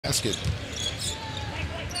Basket.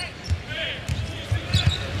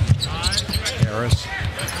 Harris.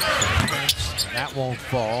 That won't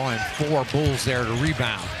fall, and 4 Bulls there to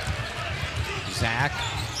rebound. Zach.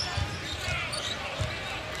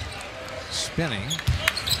 Spinning.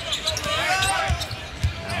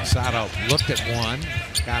 Now Sato looked at one.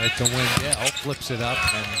 Got it to Wendell. Flips it up,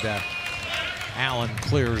 and Allen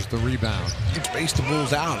clears the rebound. He spaced the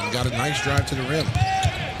Bulls out and got a nice drive to the rim.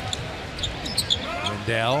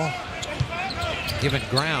 Wendell. Given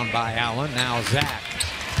ground by Allen. Now Zach.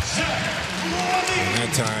 And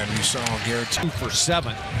that time you saw Garrett 2 for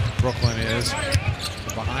 7. Brooklyn is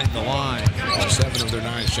behind the line. 7 of their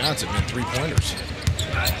 9 shots have been 3-pointers.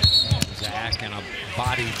 Zach and a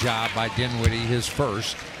body job by Dinwiddie, his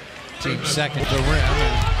first. Team second to the rim.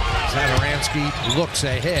 And Zadoransky looks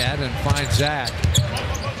ahead and finds Zach.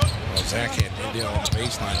 Well, Zach had Wendell on the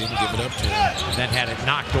baseline, didn't give it up to him. And then had it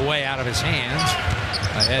knocked away out of his hands.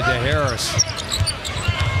 Ahead to Harris.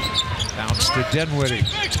 Bounce to Dinwiddie.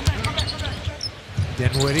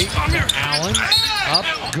 Dinwiddie, Allen, up,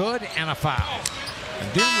 good, and a foul.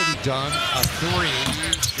 And Dinwiddie done a 3,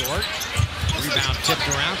 short. Rebound tipped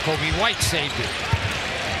around. Kobe White saved it.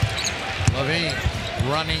 LaVine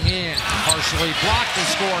running in, partially blocked and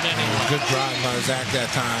scored anyway. Good drive by Zach that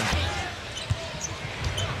time.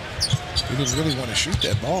 He didn't really want to shoot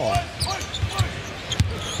that ball.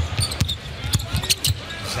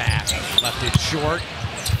 Zach left it short,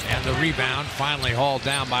 and the rebound finally hauled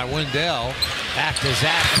down by Wendell. Back to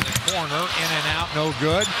Zach in the corner, in and out, no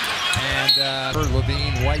good. And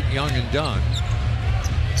LaVine, White, Young, and Dunn.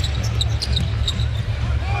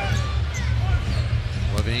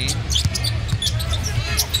 LaVine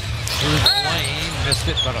through the lane, missed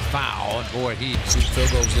it, but a foul. And boy, he 2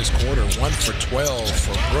 field goals this quarter, 1 for 12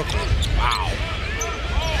 for Brooklyn. Wow.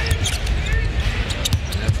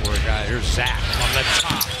 And that's where a guy, here's Zach on the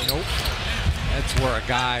top. Nope. That's where a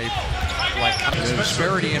guy like the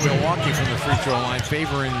disparity in Milwaukee from the free throw line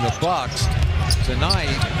favoring the Bucks.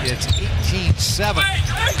 Tonight, it's 18-7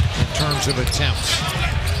 in terms of attempts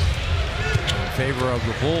in favor of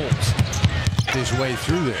the Bulls. His way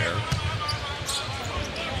through there.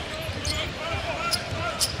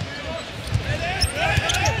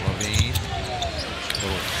 LaVine,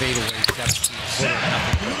 little fadeaway 17-footer,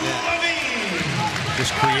 nothing but net.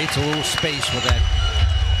 Just creates a little space with that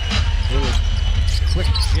little quick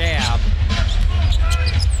jab.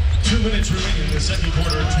 2 minutes remaining in the second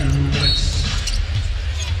quarter. 2 minutes.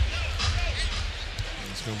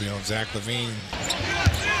 It's going to be on Zach LaVine.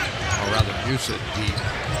 Or rather, use it deep.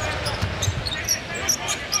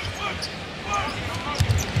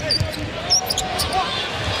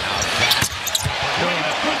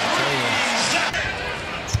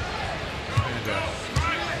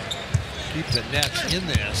 Keep the Nets in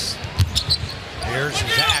this. Here's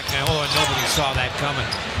Zach. Oh, and nobody saw that coming.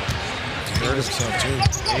 He hurt himself too.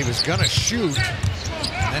 He was going to shoot,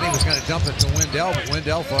 and then he was going to dump it to Wendell, but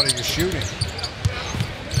Wendell thought he was shooting.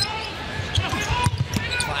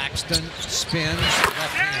 Claxton spins,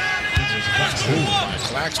 left hand.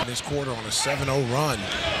 Claxton this quarter on a 7-0 run.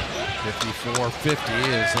 54-50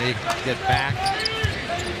 as they get back.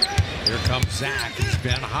 Here comes Zach. He's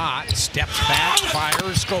been hot. Steps back,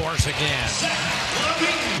 fires, scores again.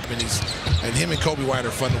 And him and Kobe White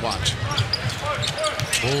are fun to watch.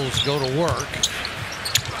 Bulls go to work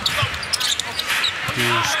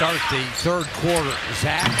to start the third quarter.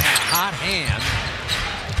 Zach had a hot hand.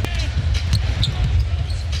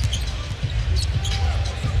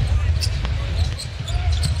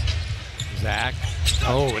 Zach.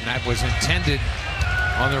 Oh, and that was intended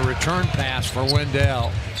on the return pass for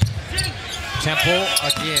Wendell. Temple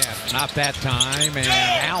again, not that time, and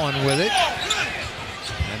Allen with it.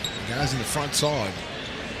 And the guys in the front saw it.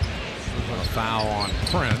 A foul on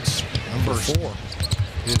Prince. Number 4.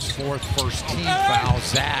 His first team foul.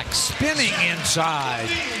 Zach spinning inside.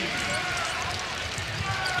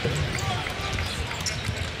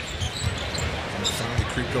 And finally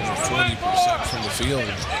creeped over 40% from the field.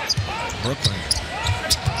 Brooklyn.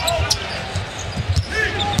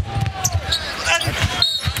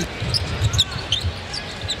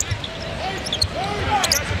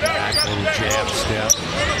 Back little jab step.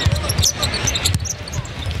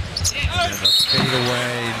 And a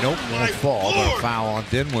fadeaway. Nope, won't fall, but a foul on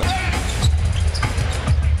Dinwiddie.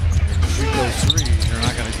 If you go 3, you're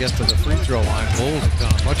not going to get to the free throw line. Bulls have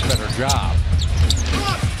done a much better job.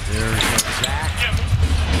 There's Zach.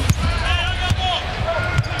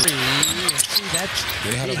 See, that's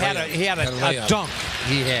he had a dunk.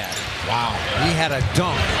 He had. Wow. He had a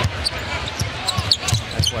dunk.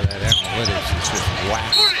 That's why that analytics is just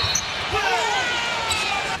whack.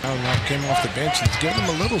 Came off the bench and he's giving him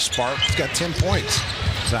a little spark. He's got 10 points.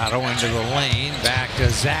 Sato into the lane, back to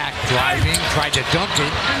Zach, driving, tried to dunk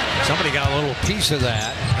it. Somebody got a little piece of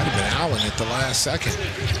that. Might have been Allen at the last second.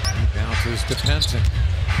 Bounces to Penson.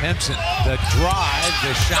 Penson, the drive,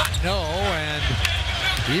 the shot, no, and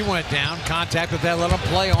he went down. Contact with that, let him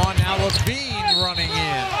play on. Now LaVine running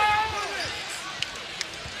in.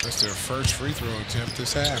 That's their first free throw attempt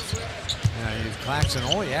this half. Now, Claxton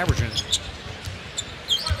only averaging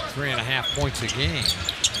 3.5 points a game.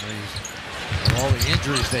 With all the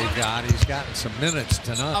injuries they've got, he's gotten some minutes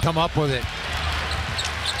tonight. Come up with it.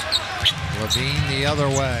 LaVine the other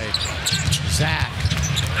way. Zach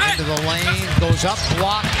into the lane, goes up,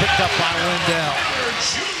 blocked, picked up by Wendell.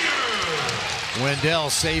 Wendell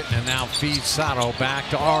safe, and now feeds Sato back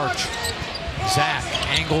to Arch. Zach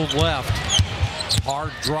angled left.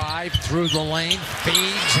 Hard drive through the lane,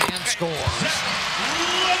 fades and scores.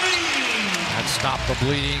 That stopped the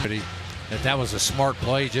bleeding. That was a smart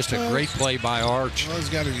play, just a great play by Arch. Well, he's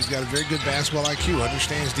got a very good basketball IQ,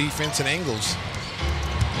 understands defense and angles.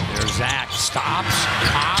 There's Zach, stops,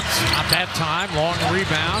 pops, not that time, long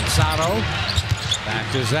rebound, Sato. Back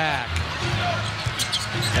to Zach.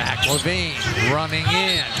 Zach LaVine running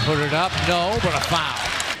in, put it up, no, but a foul.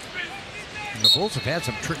 And the Bulls have had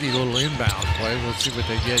some tricky little inbound play. Let's see what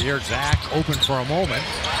they get here. Zach open for a moment.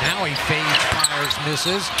 Now he fades, fires,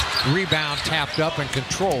 misses. Rebound tapped up and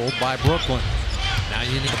controlled by Brooklyn. Now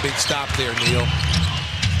you need a big stop there, Neil.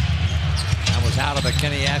 That was out of the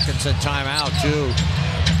Kenny Atkinson timeout, too.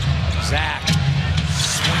 Zach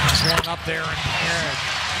swings one up there and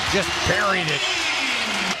just buried it.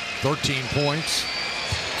 13 points.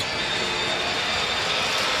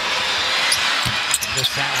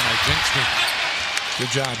 Missed that one, I jinxed it.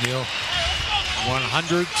 Good job, Neil.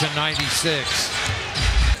 100-96.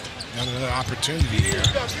 Got another opportunity here.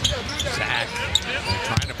 Zach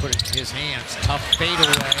trying to put it in his hands. Tough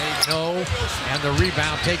fadeaway, no. And the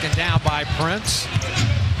rebound taken down by Prince.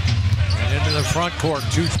 And into the front court.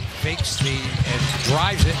 Fakes and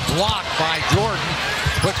drives it. Blocked by Jordan.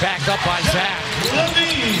 Put back up by Zach.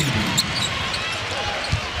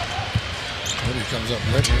 He comes up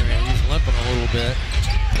limping. He's limping a little bit.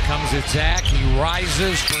 Comes at Zach. He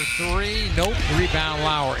rises for three. Nope. Rebound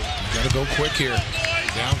Lowry. Got to go quick here.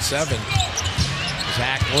 Down 7.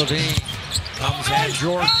 Zach LaVine comes at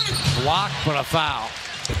Jordan. Blocked, but a foul.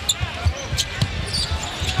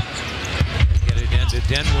 Get it into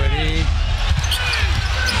Dinwiddie.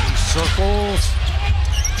 He circles.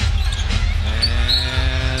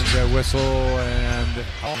 And a whistle. And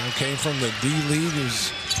came from the D League.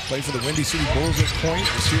 He's played for the Windy City Bulls at point.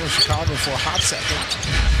 Was here in Chicago for a hot second.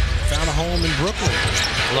 Found a home in Brooklyn.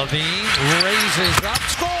 LaVine raises up,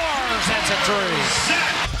 scores. That's a three.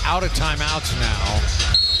 Out of timeouts now.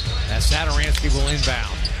 As Satoransky will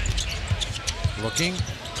inbound. Looking,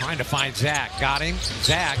 trying to find Zach. Got him.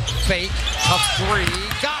 Zach, fake, tough three.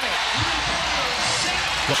 Got it.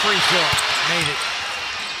 The free throw. Made it.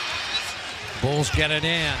 Bulls get it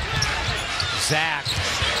in. Zach.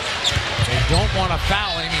 They don't want to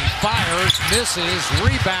foul him. He fires, misses,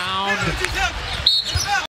 rebound.